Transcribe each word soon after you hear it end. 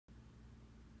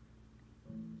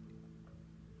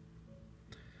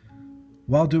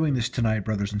While doing this tonight,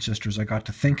 brothers and sisters, I got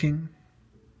to thinking.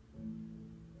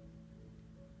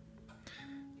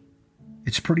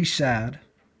 It's pretty sad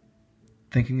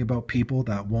thinking about people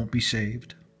that won't be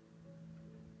saved.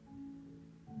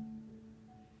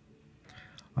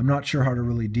 I'm not sure how to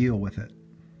really deal with it.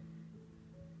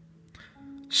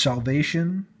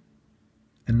 Salvation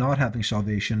and not having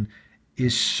salvation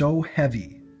is so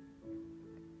heavy.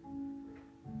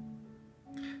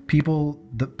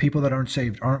 The people that aren't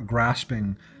saved aren't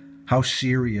grasping how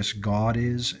serious God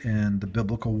is and the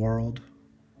biblical world.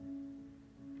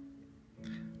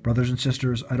 Brothers and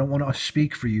sisters, I don't want to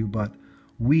speak for you, but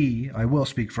I will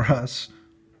speak for us.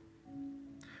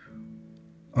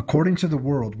 According to the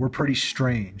world, we're pretty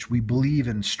strange. We believe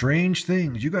in strange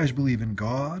things. You guys believe in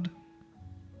God?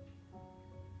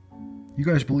 You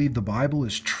guys believe the Bible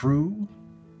is true?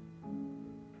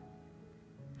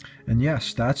 And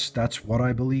yes, that's what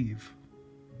I believe.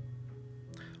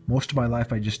 Most of my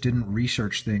life I just didn't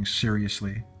research things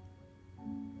seriously.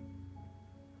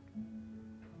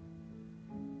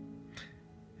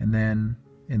 And then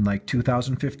in like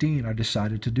 2015, I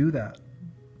decided to do that.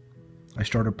 I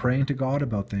started praying to God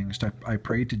about things. I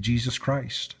prayed to Jesus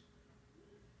Christ.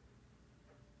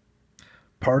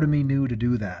 Part of me knew to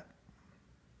do that.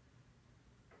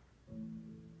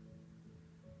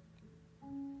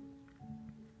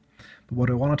 But what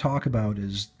I want to talk about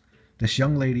is this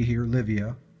young lady here,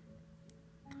 Livia.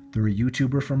 They're a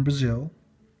YouTuber from Brazil.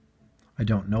 I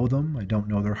don't know them. I don't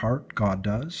know their heart. God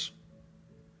does.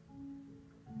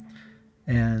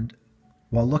 And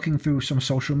while looking through some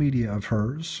social media of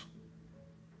hers,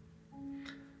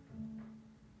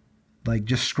 like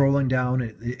just scrolling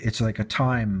down, it's like a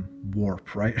time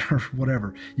warp, right? Or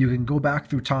whatever. You can go back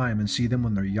through time and see them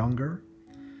when they're younger,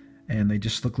 and they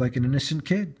just look like an innocent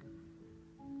kid.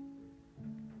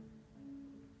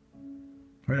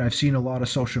 Right? I've seen a lot of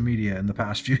social media in the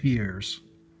past few years,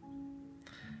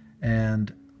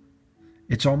 and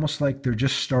it's almost like they're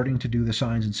just starting to do the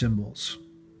signs and symbols.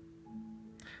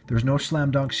 There's no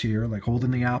slam dunks here, like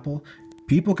holding the apple.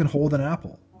 People can hold an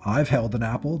apple. I've held an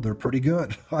apple. They're pretty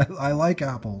good. I like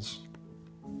apples.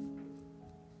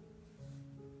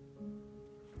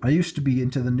 I used to be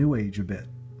into the New Age a bit,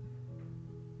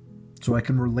 so I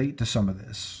can relate to some of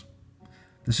this.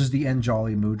 This is the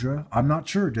Anjali Mudra. I'm not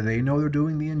sure. Do they know they're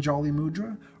doing the Anjali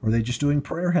Mudra? Or are they just doing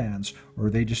prayer hands? Or are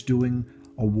they just doing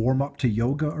a warm-up to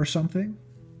yoga or something?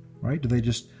 Right?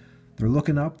 They're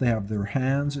looking up, they have their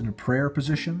hands in a prayer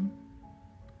position.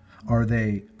 Are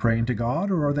they praying to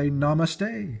God, or are they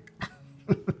namaste?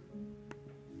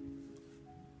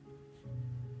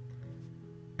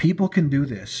 People can do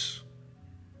this,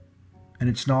 and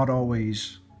it's not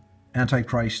always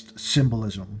Antichrist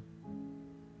symbolism.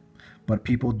 But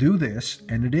people do this,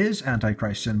 and it is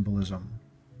Antichrist symbolism.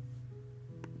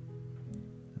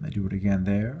 And they do it again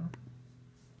there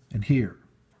and here.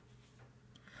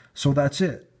 So that's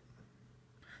it.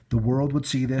 The world would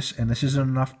see this, and this isn't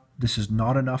enough. This is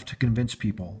not enough to convince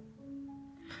people.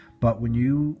 But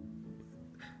when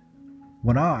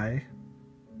I,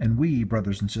 and we,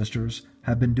 brothers and sisters,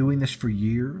 have been doing this for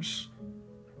years,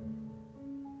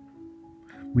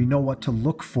 we know what to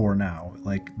look for now.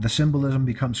 Like, the symbolism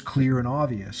becomes clear and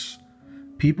obvious.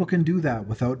 People can do that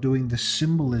without doing the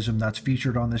symbolism that's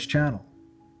featured on this channel.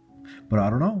 But I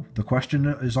don't know. The question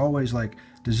is always like,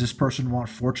 does this person want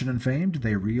fortune and fame? Do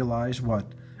they realize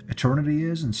what eternity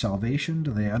is and salvation?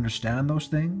 Do they understand those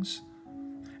things?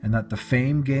 And that the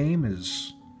fame game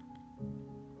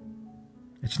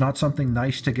it's not something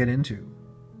nice to get into.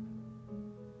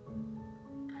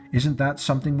 Isn't that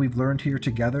something we've learned here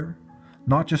together?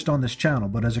 Not just on this channel,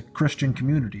 but as a Christian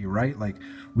community, right? Like,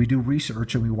 we do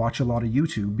research and we watch a lot of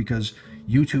YouTube because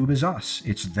YouTube is us.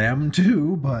 It's them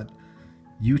too, but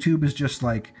YouTube is just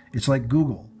like, it's like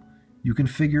Google. You can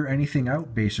figure anything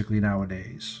out basically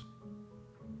nowadays.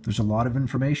 There's a lot of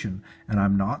information, and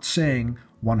I'm not saying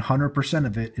 100%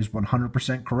 of it is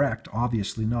 100% correct.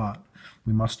 Obviously not.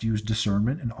 We must use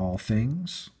discernment in all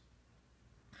things.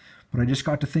 But I just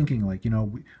got to thinking, like,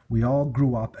 we all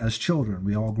grew up as children.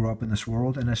 We all grew up in this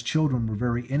world, and as children, we're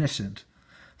very innocent.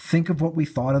 Think of what we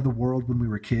thought of the world when we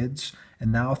were kids,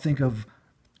 and now think of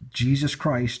Jesus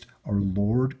Christ, our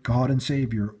Lord, God, and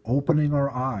Savior, opening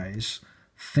our eyes.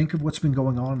 Think of what's been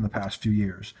going on in the past few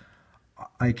years.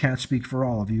 I can't speak for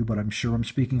all of you, but I'm sure I'm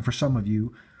speaking for some of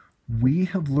you. We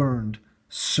have learned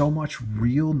so much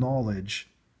real knowledge.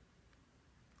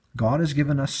 God has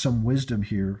given us some wisdom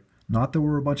here. Not that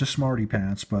we're a bunch of smarty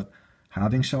pants, but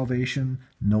having salvation,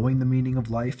 knowing the meaning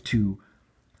of life, to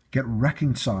get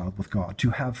reconciled with God,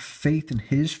 to have faith in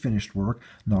His finished work,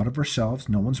 not of ourselves.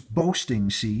 No one's boasting,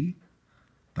 see?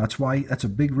 That's a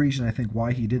big reason I think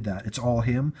why he did that. It's all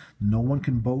him. No one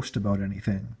can boast about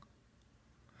anything.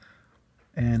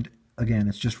 And again,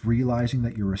 it's just realizing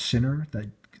that you're a sinner, that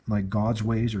like God's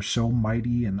ways are so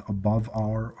mighty and above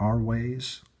our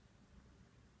ways.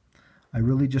 I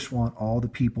really just want all the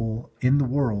people in the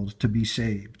world to be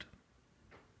saved.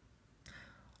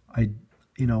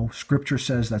 Scripture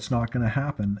says that's not going to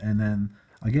happen. And then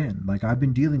again, like I've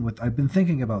been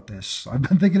thinking about this. I've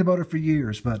been thinking about it for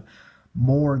years, but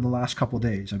more in the last couple of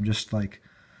days. I'm just like,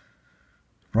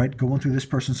 right, going through this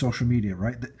person's social media,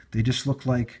 right? They just look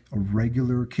like a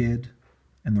regular kid,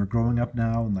 and they're growing up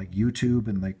now and like YouTube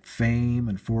and like fame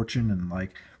and fortune and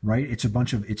like, right? It's a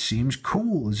bunch of, it seems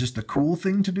cool. It's just a cool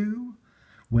thing to do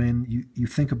when you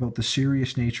think about the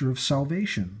serious nature of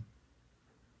salvation.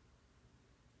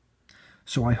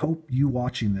 So I hope you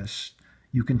watching this,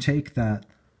 you can take that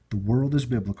the world is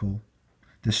biblical.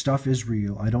 This stuff is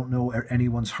real. I don't know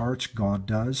anyone's hearts. God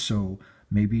does. So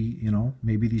maybe,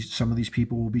 some of these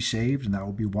people will be saved, and that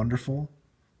will be wonderful.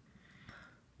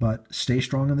 But stay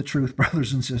strong in the truth,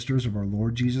 brothers and sisters of our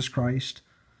Lord Jesus Christ.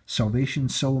 Salvation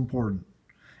is so important.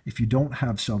 If you don't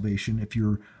have salvation, if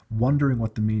you're wondering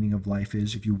what the meaning of life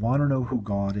is, if you want to know who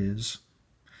God is,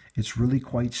 it's really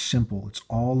quite simple. It's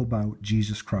all about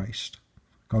Jesus Christ.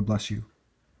 God bless you.